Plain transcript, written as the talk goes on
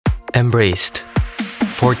Embraced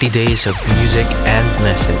 40 Days of Music and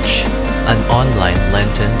Message, an online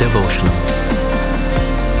Lenten devotional.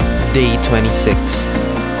 Day 26.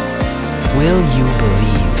 Will you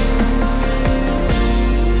believe?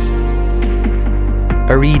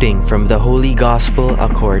 A reading from the Holy Gospel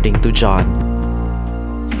according to John.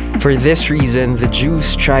 For this reason, the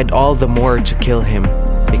Jews tried all the more to kill him,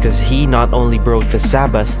 because he not only broke the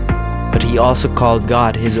Sabbath, but he also called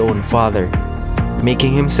God his own Father,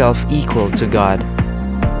 making himself equal to God.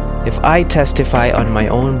 If I testify on my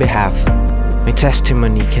own behalf, my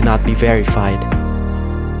testimony cannot be verified.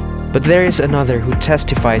 But there is another who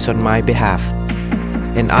testifies on my behalf,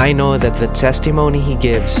 and I know that the testimony he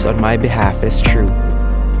gives on my behalf is true.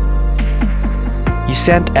 You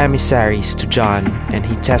sent emissaries to John, and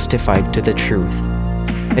he testified to the truth.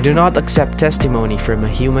 I do not accept testimony from a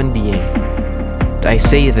human being. But I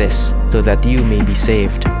say this so that you may be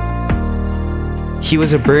saved. He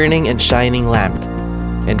was a burning and shining lamp,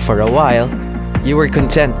 and for a while you were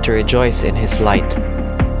content to rejoice in his light.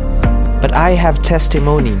 But I have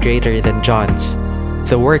testimony greater than John's,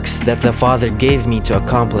 the works that the Father gave me to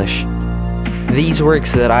accomplish. These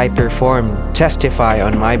works that I perform testify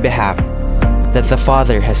on my behalf that the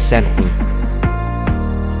Father has sent me.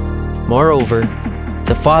 Moreover,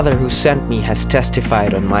 the Father who sent me has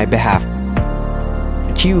testified on my behalf.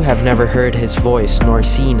 But you have never heard his voice nor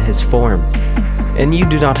seen his form, and you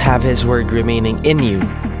do not have his word remaining in you,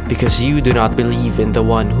 because you do not believe in the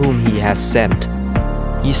one whom he has sent.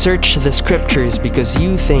 You search the scriptures because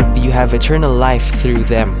you think you have eternal life through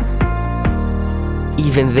them.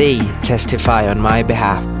 Even they testify on my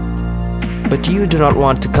behalf. But you do not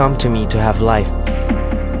want to come to me to have life.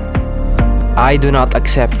 I do not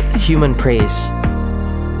accept human praise.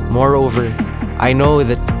 Moreover, I know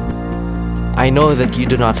that you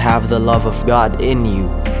do not have the love of God in you.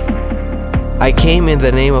 I came in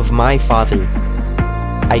the name of my Father.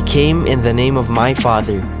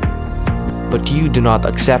 But you do not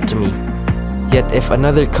accept me. Yet if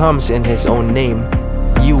another comes in his own name,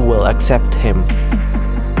 you will accept him.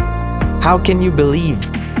 How can you believe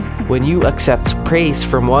when you accept praise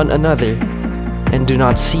from one another and do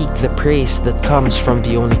not seek the praise that comes from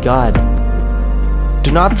the only God?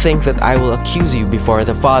 Do not think that I will accuse you before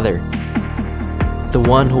the Father. The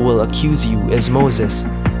one who will accuse you is Moses,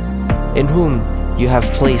 in whom you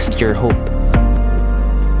have placed your hope.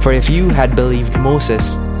 For if you had believed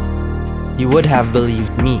Moses, you would have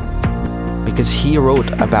believed me, because he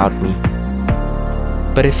wrote about me.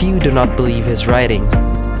 But if you do not believe his writings,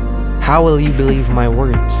 how will you believe my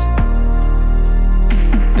words?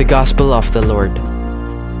 The Gospel of the Lord.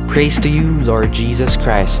 Praise to you, Lord Jesus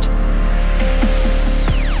Christ.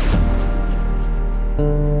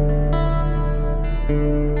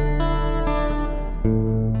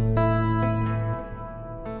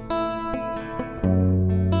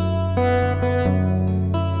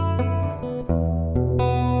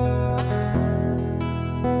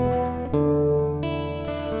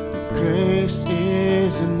 Grace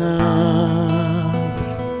is enough.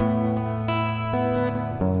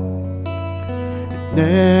 It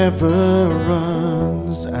never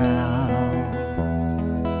runs out.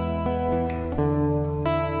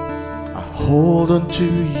 I hold on to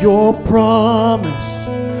your promise,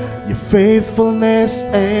 your faithfulness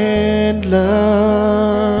and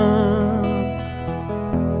love.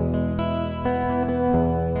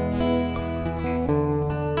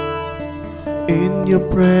 In your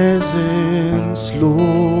presence,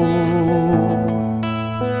 Lord,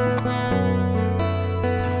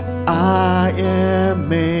 I am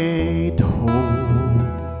made whole.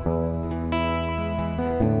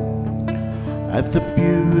 At the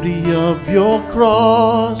beauty of your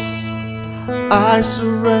cross, I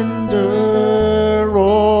surrender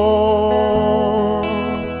all.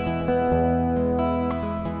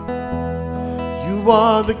 You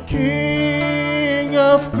are the King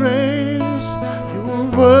of grace,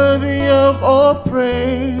 worthy of all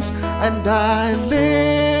praise, and I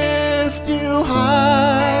lift you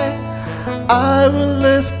high. I will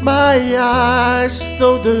lift my eyes,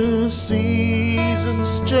 though the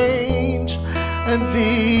seasons change and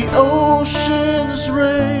the oceans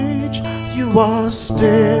rage. You are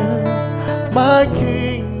still my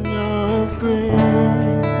King of grace.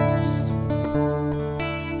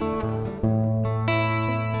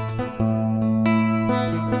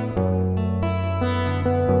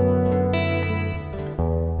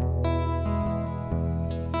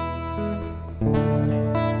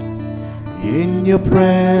 In your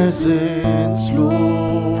presence,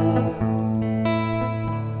 Lord,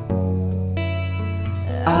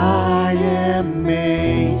 I am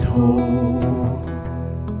made whole.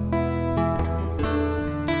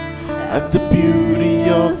 At the beauty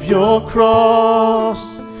of your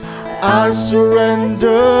cross, I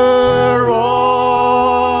surrender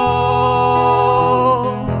all.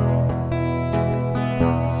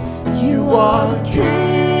 You are the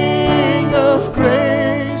King of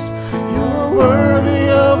grace. You are worthy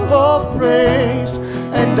of all praise,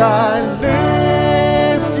 and I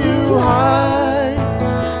lift you high.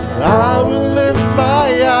 I will lift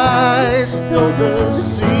my eyes, though the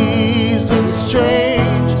seasons change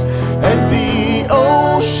and the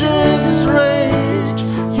oceans rage.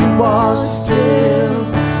 You are still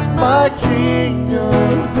my King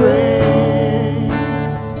of grace,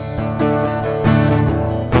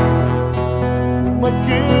 my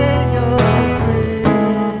King of grace.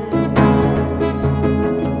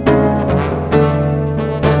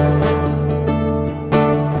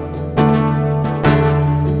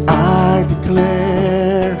 I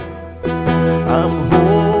declare I'm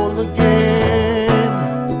whole again.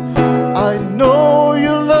 I know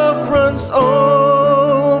your love runs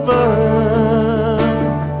over.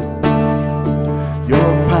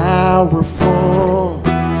 You're powerful,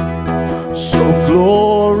 so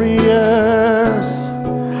glorious.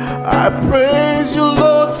 I praise you,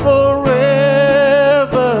 Lord, forever.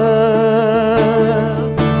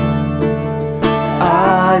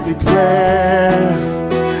 I declare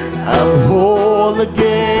I'm whole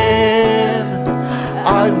again.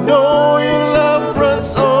 I know your love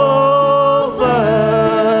runs over.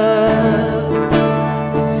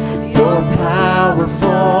 You're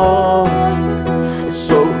powerful,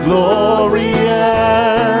 so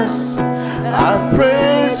glorious. I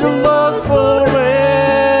praise you, Lord, forever.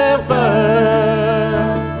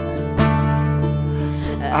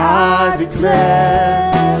 I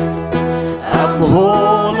declare I'm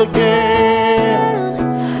whole again.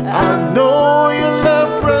 I know your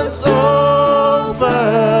love runs over.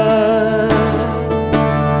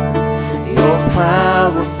 You're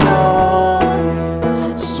powerful,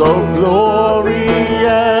 so glorious.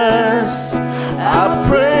 I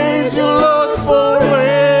praise you, Lord,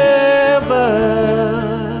 forever.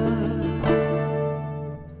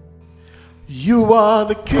 You are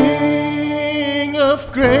the King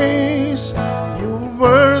of grace. You're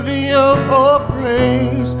worthy of all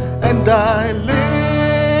praise, and I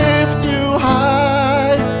lift you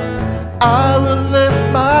high. I will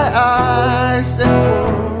lift my eyes,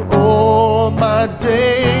 and for all my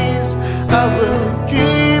days I will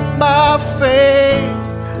keep my faith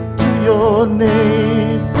to your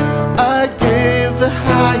name. I give the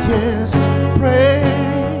highest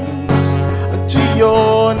praise to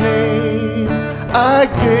your name. I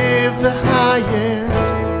give the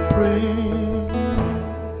highest praise.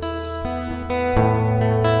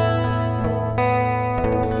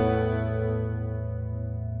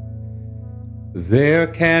 There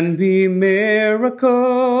can be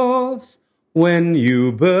miracles when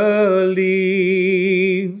you believe.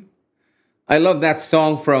 I love that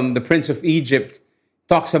song from The Prince of Egypt.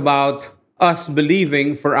 Talks about us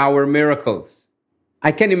believing for our miracles.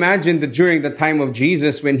 I can imagine that during the time of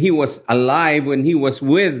Jesus, when he was alive, when he was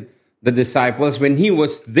with the disciples, when he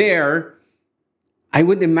was there, I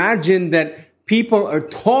would imagine that people are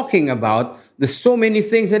talking about the so many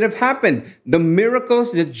things that have happened, the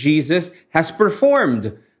miracles that Jesus has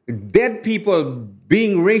performed, dead people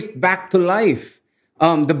being raised back to life,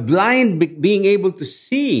 the blind being able to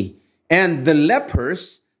see, and the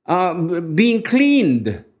lepers being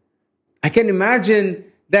cleaned. I can imagine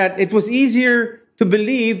that it was easier to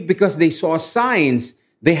believe because they saw signs,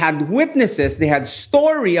 they had witnesses, they had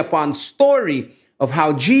story upon story of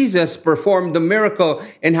how Jesus performed the miracle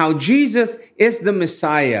and how Jesus is the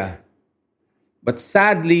Messiah. But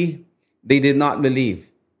sadly, they did not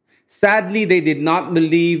believe. Sadly, they did not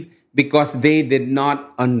believe because they did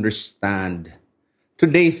not understand.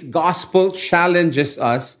 Today's gospel challenges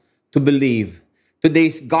us to believe.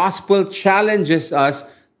 Today's gospel challenges us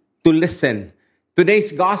to listen.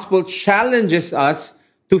 Today's gospel challenges us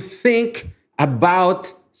to think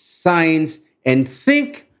about signs and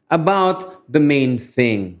think about the main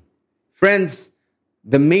thing. Friends,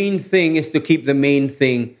 the main thing is to keep the main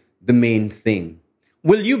thing the main thing.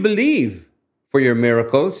 Will you believe for your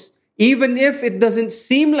miracles, even if it doesn't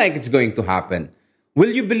seem like it's going to happen?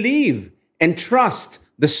 Will you believe and trust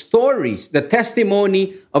the stories, the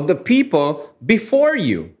testimony of the people before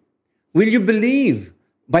you? Will you believe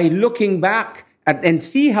by looking back and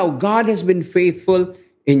see how God has been faithful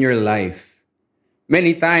in your life?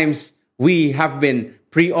 Many times we have been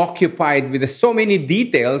preoccupied with so many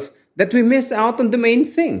details that we miss out on the main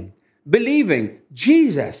thing. Believing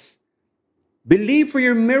Jesus. Believe for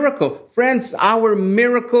your miracle. Friends, our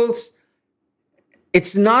miracles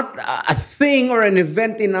It's not a thing or an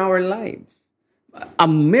event in our life. A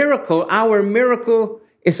miracle, our miracle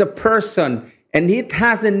is a person, and it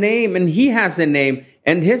has a name, and he has a name,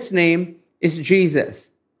 and his name is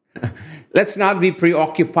Jesus. Let's not be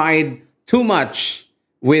preoccupied too much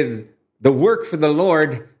with the work for the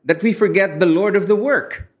Lord that we forget the Lord of the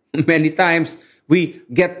work. Many times we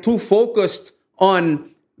get too focused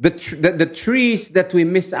on the trees that we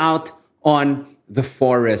miss out on the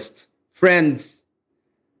forest. Friends,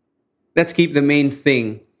 let's keep the main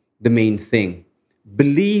thing the main thing.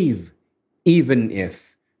 Believe even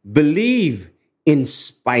if. Believe in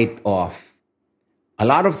spite of. A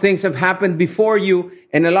lot of things have happened before you,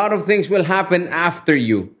 and a lot of things will happen after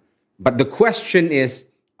you. But the question is,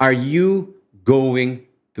 are you going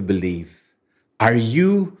to believe? Are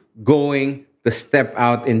you going to step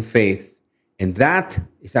out in faith? And that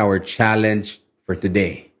is our challenge for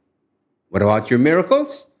today. What about your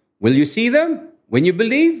miracles? Will you see them when you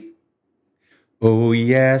believe? Oh,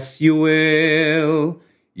 yes, you will.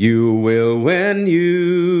 You will when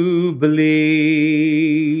you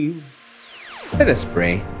believe. Let us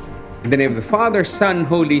pray. In the name of the Father, Son,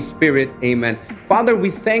 Holy Spirit, amen. Father, we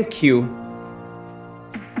thank you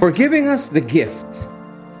for giving us the gift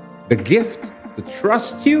to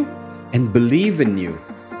trust you and believe in you.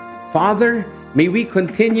 Father, may we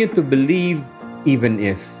continue to believe even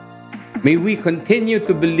if. May we continue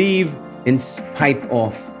to believe in spite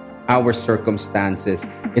of our circumstances.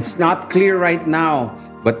 It's not clear right now,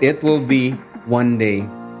 but it will be one day.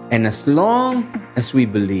 And as long as we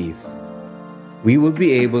believe, we will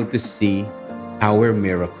be able to see our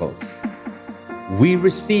miracles. We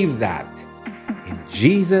receive that in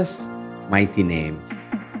Jesus' mighty name.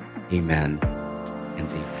 Amen and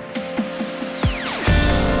amen.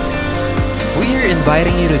 We are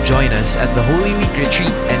inviting you to join us at the Holy Week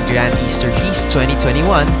Retreat and Grand Easter Feast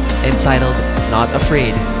 2021 entitled Not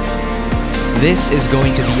Afraid. This is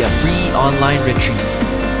going to be a free online retreat.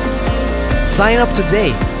 Sign up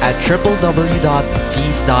today at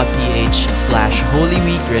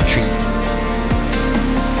www.feast.ph/holyweekretreat.